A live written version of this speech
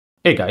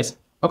Hey guys,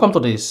 welcome to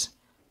this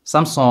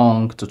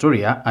Samsung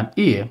tutorial, and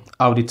here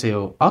I'll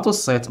detail how to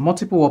set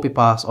multiple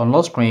wallpapers on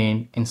lock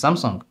screen in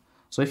Samsung.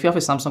 So if you have a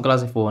Samsung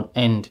Galaxy phone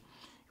and you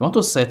want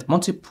to set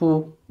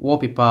multiple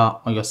wallpaper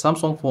on your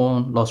Samsung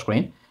phone lock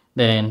screen,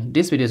 then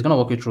this video is going to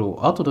walk you through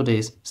how to do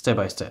this step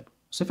by step.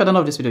 So if you're done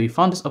with this video, you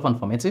found this often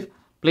informative,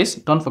 please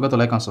don't forget to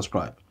like and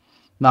subscribe.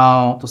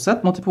 Now, to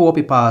set multiple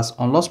wallpapers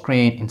on lock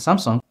screen in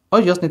Samsung, all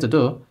you just need to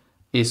do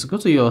is go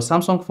to your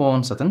Samsung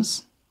phone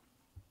settings.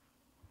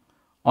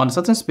 On the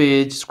settings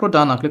page, scroll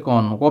down and click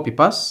on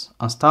wallpapers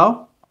and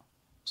style.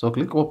 So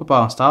click wallpaper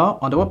and style.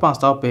 On the wallpaper and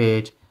style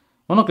page,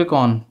 you want to click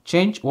on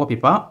change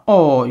wallpaper,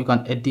 or you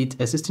can edit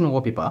existing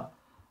wallpaper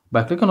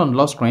by clicking on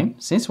lock screen.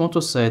 Since you want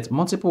to set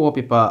multiple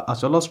wallpaper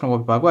as your lock screen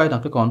wallpaper, go ahead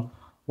and click on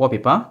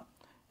wallpaper.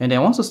 And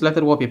then once you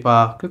selected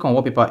wallpaper, click on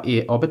wallpaper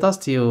here, or better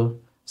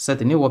still,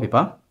 set a new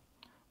wallpaper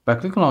by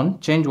clicking on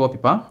change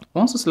wallpaper.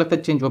 Once you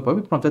selected change wallpaper,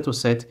 you'll be prompted to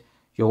set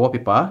your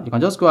wallpaper. You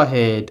can just go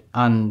ahead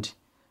and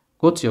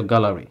go to your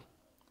gallery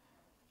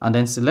and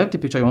then select the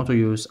picture you want to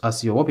use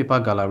as your wallpaper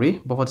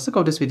gallery. But for the sake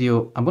of this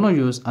video, I'm going to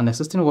use an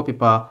existing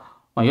wallpaper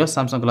on your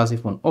Samsung Galaxy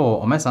phone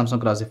or on my Samsung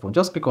Galaxy phone.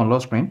 Just click on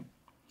lock screen.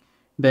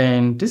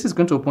 Then this is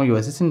going to open your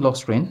existing lock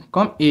screen.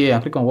 Come here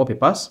and click on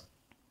wallpapers.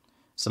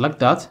 Select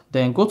that.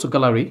 Then go to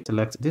gallery.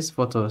 Select these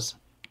photos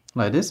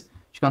like this.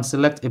 You can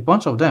select a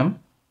bunch of them.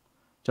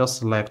 Just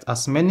select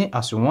as many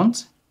as you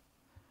want.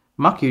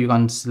 Mark here, you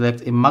can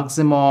select a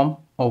maximum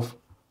of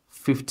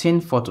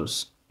 15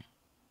 photos.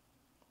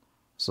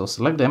 So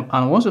select them,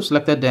 and once you've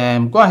selected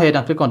them, go ahead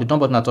and click on the done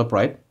button at top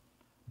right.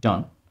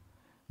 Done.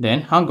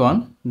 Then hang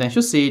on. Then you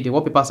should see the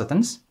wallpaper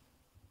settings.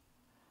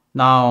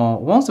 Now,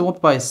 once the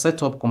wallpaper is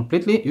set up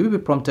completely, you will be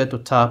prompted to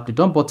tap the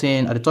done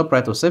button at the top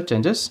right to save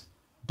changes.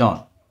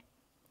 Done.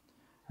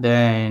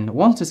 Then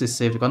once this is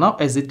saved, you can now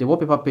exit the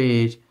wallpaper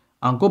page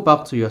and go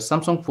back to your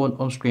Samsung phone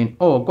home screen,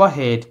 or go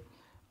ahead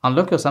and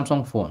lock your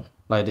Samsung phone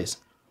like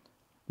this.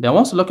 Then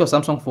once you lock your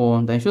Samsung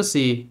phone, then you should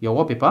see your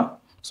wallpaper.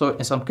 So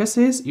in some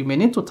cases, you may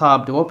need to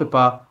tap the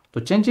wallpaper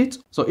to change it.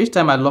 So each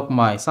time I lock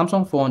my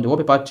Samsung phone, the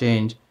wallpaper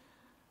change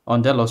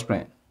on the lock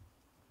screen.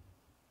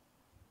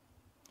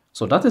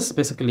 So that is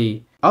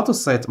basically how to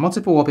set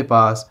multiple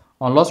wallpapers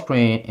on lock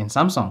screen in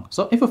Samsung.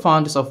 So if you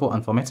found this helpful and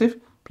informative,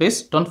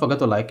 please don't forget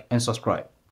to like and subscribe.